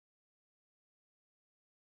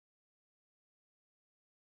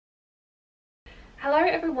Hello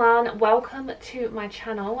everyone, welcome to my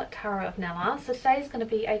channel, Tarot of Nella. So today is going to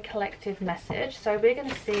be a collective message. So we're going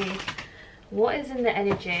to see what is in the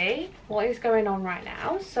energy, what is going on right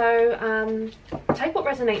now. So take what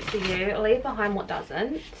resonates for you, leave behind what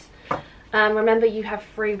doesn't. Remember, you have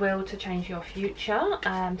free will to change your future.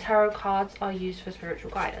 Tarot cards are used for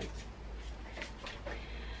spiritual guidance.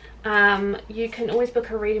 You can always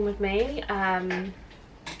book a reading with me on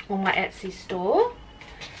my Etsy store.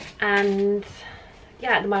 And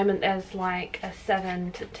yeah, at the moment there's like a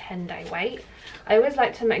 7 to 10 day wait. I always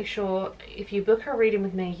like to make sure if you book a reading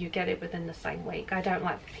with me, you get it within the same week. I don't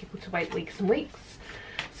like people to wait weeks and weeks.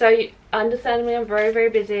 So understand me, I'm very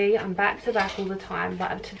busy. I'm back to back all the time,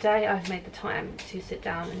 but today I've made the time to sit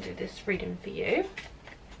down and do this reading for you.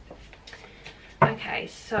 Okay,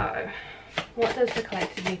 so what does the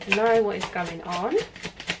collective need to know? What is going on?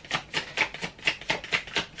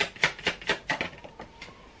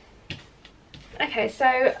 Okay,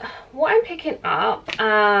 so what I'm picking up,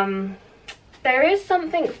 there is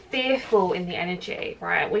something fearful in the energy,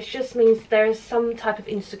 right? Which just means there is some type of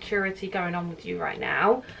insecurity going on with you right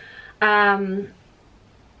now.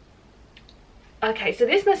 Okay, so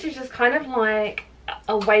this message is kind of like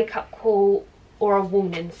a wake-up call or a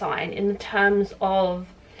warning sign in terms of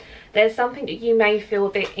there's something that you may feel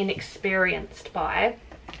a bit inexperienced by.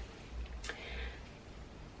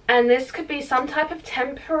 And this could be some type of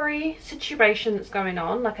temporary situation that's going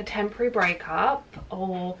on, like a temporary breakup,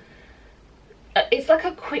 or it's like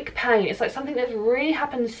a quick pain. It's like something that's really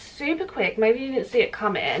happened super quick. Maybe you didn't see it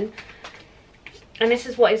coming. And this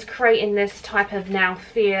is what is creating this type of now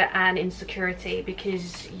fear and insecurity,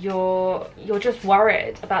 because you're just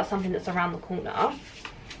worried about something that's around the corner.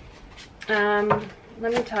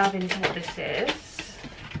 Let me dive into what this is.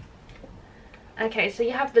 Okay, so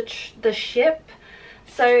you have the ship.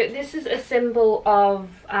 So this is a symbol of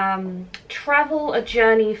travel, a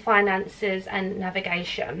journey, finances, and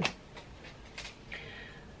navigation.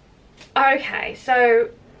 Okay, so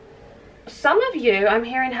some of you, I'm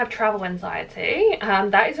hearing, have travel anxiety.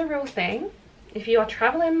 That is a real thing. If you are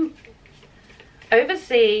traveling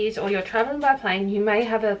overseas or you're traveling by plane, you may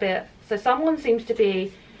have a bit. So someone seems to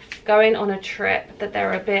be going on a trip that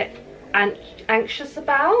they're a bit anxious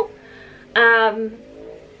about.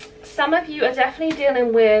 Some of you are definitely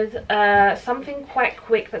dealing with something quite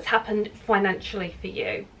quick that's happened financially for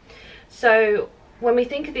you. So when we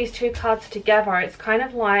think of these two cards together, it's kind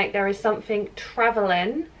of like there is something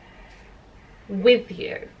traveling with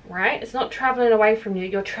you, right? It's not traveling away from you,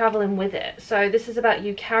 you're traveling with it. So this is about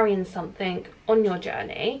you carrying something on your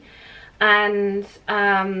journey. And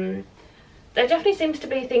there definitely seems to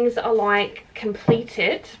be things that are like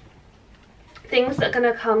completed, things that are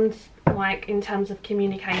going to come like in terms of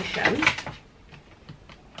communication.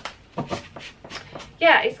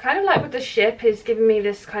 Yeah, it's kind of like with the ship is giving me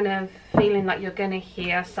this kind of feeling like you're going to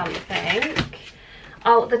hear something.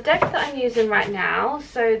 Oh, the deck that I'm using right now,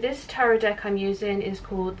 so this tarot deck I'm using is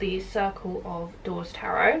called the Circle of Doors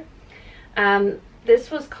Tarot.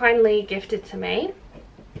 This was kindly gifted to me.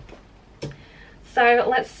 So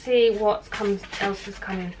let's see what else is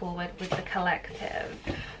coming forward with the collective.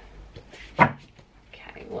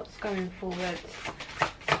 What's going forward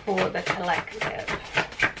for the collective?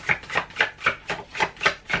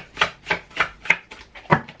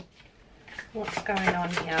 What's going on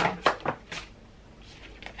here?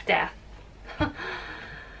 Death.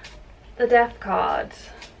 The Death card.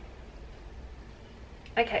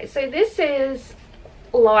 Okay, so this is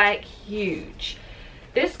like huge.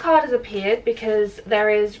 This card has appeared because there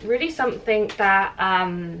is really something that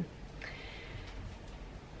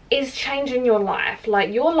is changing your life.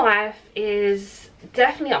 Like your life is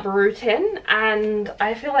definitely uprooting, and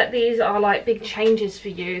I feel like these are like big changes for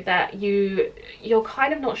you that you're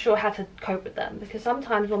kind of not sure how to cope with them, because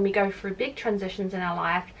sometimes when we go through big transitions in our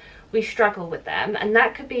life we struggle with them, and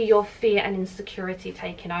that could be your fear and insecurity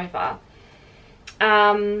taking over.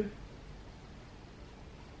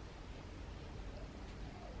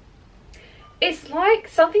 It's like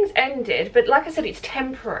something's ended, but like I said, it's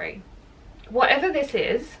temporary. Whatever this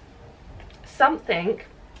is, something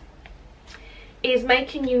is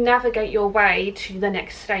making you navigate your way to the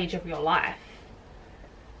next stage of your life.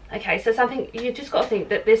 Okay, so something, you just got to think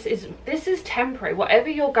that this is temporary. Whatever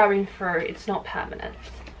you're going through, it's not permanent.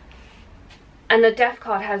 And the Death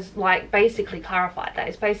card has like basically clarified that.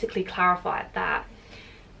 It's basically clarified that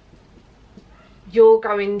you're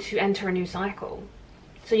going to enter a new cycle.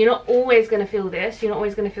 So you're not always going to feel this. You're not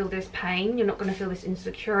always going to feel this pain. You're not going to feel this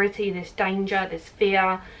insecurity, this danger, this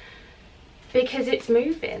fear, because it's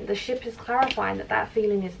moving. The ship is clarifying that that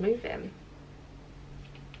feeling is moving.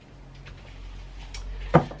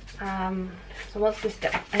 So what's this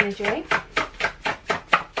energy?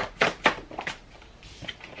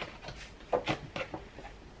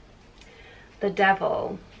 The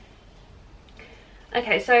Devil.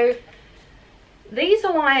 Okay, so these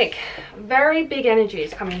are like very big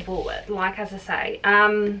energies coming forward. Like, as I say,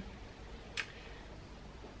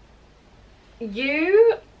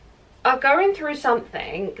 you are going through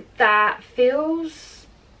something that feels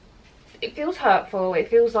hurtful. It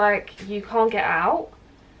feels like you can't get out,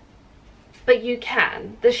 but you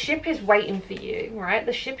can. The ship is waiting for you, right?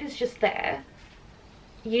 The ship is just there.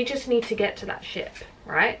 You just need to get to that ship,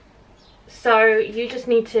 right? So you just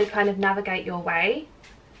need to kind of navigate your way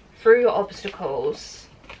through your obstacles,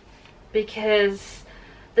 because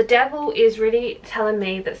the Devil is really telling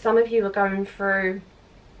me that some of you are going through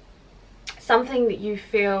something that you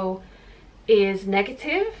feel is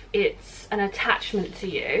negative. It's an attachment to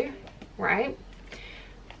you, right?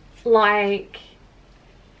 Like,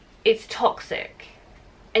 it's toxic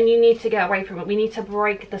and you need to get away from it. We need to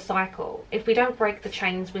break the cycle. If we don't break the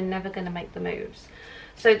chains, we're never going to make the moves.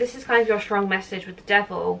 So this is kind of your strong message with the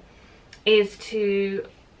Devil, is to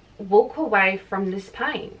walk away from this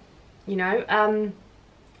pain. You know,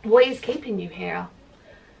 what is keeping you here?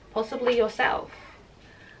 Possibly yourself.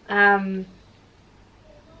 I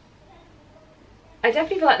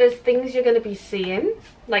definitely feel like there's things you're going to be seeing,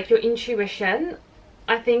 like your intuition,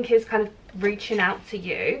 I think, is kind of reaching out to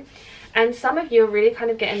you. And some of you are really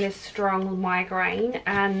kind of getting this strong migraine,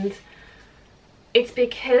 and it's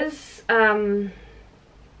because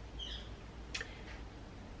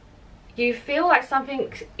you feel like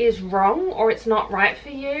something is wrong or it's not right for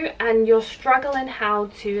you, and you're struggling how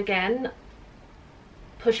to, again,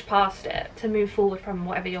 push past it, to move forward from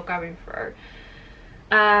whatever you're going through.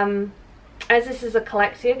 As this is a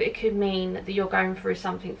collective, it could mean that you're going through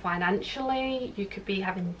something financially. You could be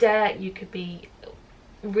having debt. You could be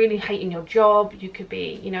really hating your job. You could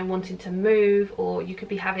be, you know, wanting to move, or you could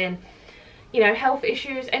be having, you know, health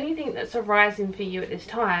issues. Anything that's arising for you at this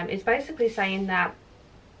time is basically saying that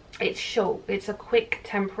it's short. It's a quick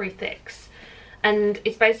temporary fix. And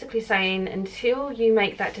it's basically saying, until you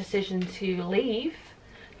make that decision to leave,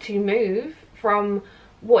 to move from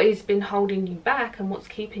what has been holding you back and what's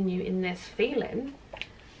keeping you in this feeling,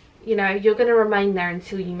 you know, you're going to remain there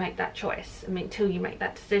until you make that choice. I mean, until you make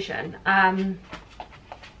that decision.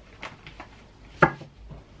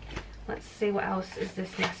 Let's see, what else is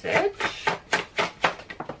this message?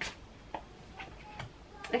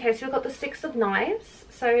 Okay, so we've got the Six of Knives.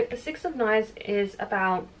 So the Six of Knives is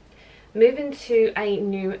about moving to a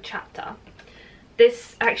new chapter.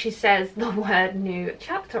 This actually says the word new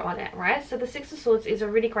chapter on it, right? So the Six of Swords is a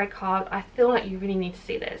really great card. I feel like you really need to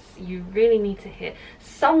see this. You really need to hear,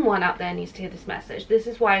 someone out there needs to hear this message. This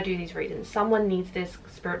is why I do these readings. Someone needs this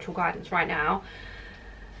spiritual guidance right now.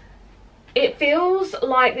 It feels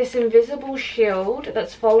like this invisible shield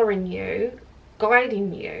that's following you,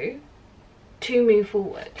 guiding you to move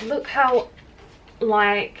forward. Look how,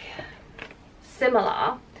 like,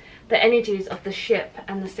 similar the energies of the ship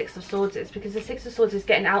and the Six of Swords is, because the Six of Swords is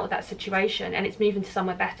getting out of that situation and it's moving to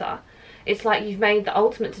somewhere better. It's like you've made the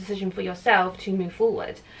ultimate decision for yourself to move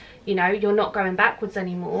forward. You know, you're not going backwards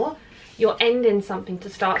anymore. You're ending something to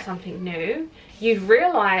start something new. You've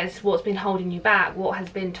realized what's been holding you back, what has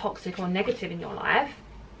been toxic or negative in your life.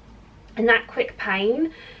 And that quick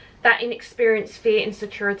pain, that inexperienced fear,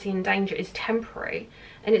 insecurity and danger is temporary.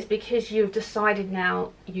 And it's because you've decided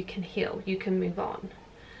now you can heal, you can move on.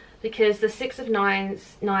 Because the Six of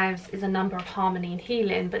Knives is a number of harmony and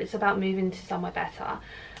healing, but it's about moving to somewhere better.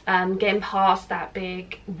 Getting past that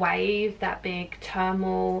big wave, that big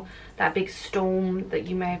turmoil, that big storm that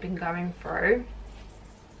you may have been going through.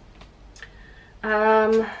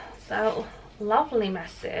 So, lovely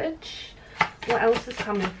message. What else is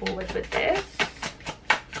coming forward with this?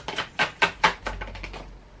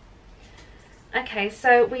 Okay,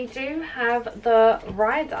 so we do have the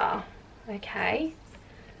Rider. Okay.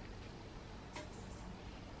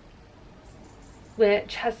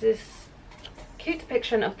 Which has this cute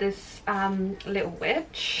depiction of this little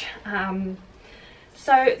witch.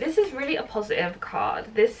 So this is really a positive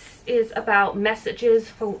card. This is about messages,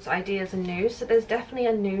 thoughts, ideas and news. So there's definitely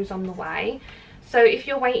a news on the way. So if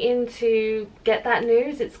you're waiting to get that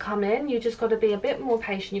news, it's coming. You just got to be a bit more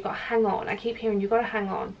patient. You've got to hang on. I keep hearing you've got to hang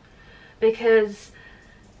on, because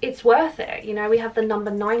it's worth it. You know, we have the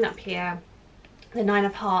number 9 up here, the 9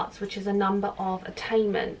 of Hearts, which is a number of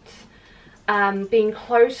attainment. Being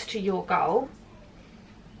close to your goal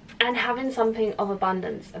and having something of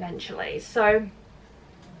abundance eventually. So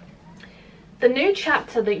the new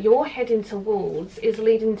chapter that you're heading towards is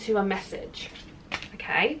leading to a message,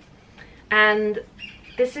 okay? And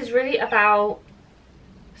this is really about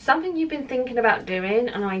something you've been thinking about doing,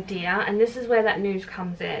 an idea, and this is where that news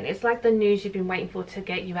comes in. It's like the news you've been waiting for to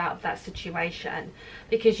get you out of that situation,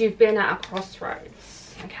 because you've been at a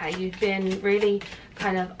crossroads. Okay, you've been really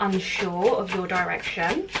kind of unsure of your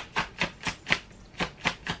direction.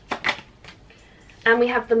 And we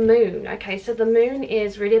have the moon. Okay, so the moon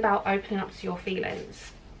is really about opening up to your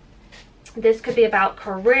feelings. This could be about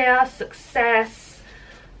career, success,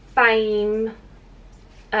 fame,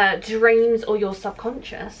 dreams, or your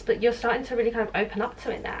subconscious, but you're starting to really kind of open up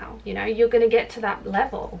to it now. You know, you're going to get to that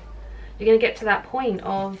level. You're going to get to that point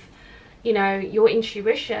of, you know, your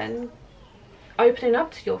intuition opening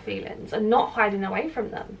up to your feelings and not hiding away from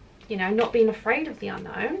them, you know, not being afraid of the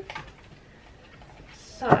unknown.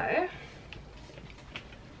 So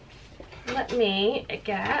let me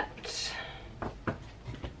get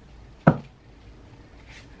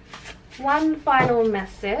one final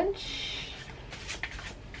message.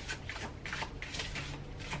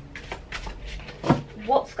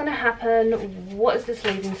 What's going to happen? What is this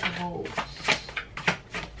leading towards?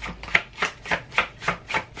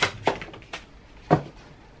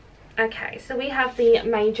 Okay, so we have the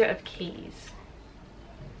Major of Keys.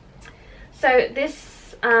 So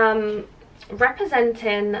this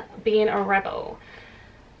representing being a rebel.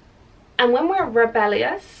 And when we're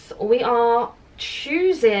rebellious, we are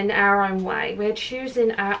choosing our own way. We're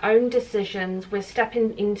choosing our own decisions. We're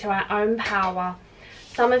stepping into our own power.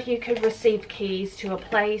 Some of you could receive keys to a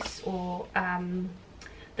place, or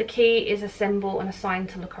the key is a symbol and a sign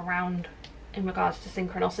to look around in regards to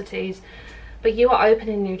synchronicities. But you are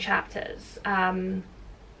opening new chapters.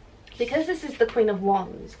 Because this is the Queen of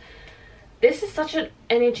Wands, this is such an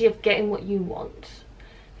energy of getting what you want.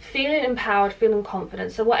 Feeling empowered, feeling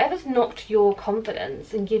confident. So whatever's knocked your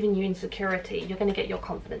confidence and given you insecurity, you're going to get your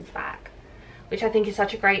confidence back. Which I think is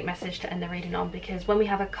such a great message to end the reading on, because when we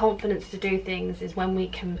have a confidence to do things is when we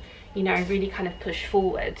can, you know, really kind of push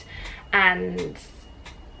forward and,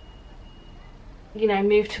 you know,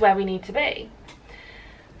 move to where we need to be.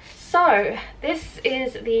 So this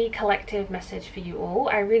is the collective message for you all.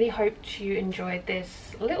 I really hope you enjoyed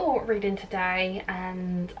this little reading today,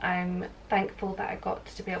 and I'm thankful that I got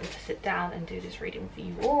to be able to sit down and do this reading for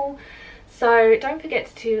you all. So don't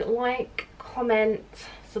forget to like, comment,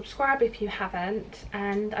 subscribe if you haven't,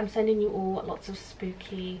 and I'm sending you all lots of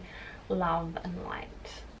spooky love and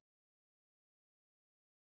light.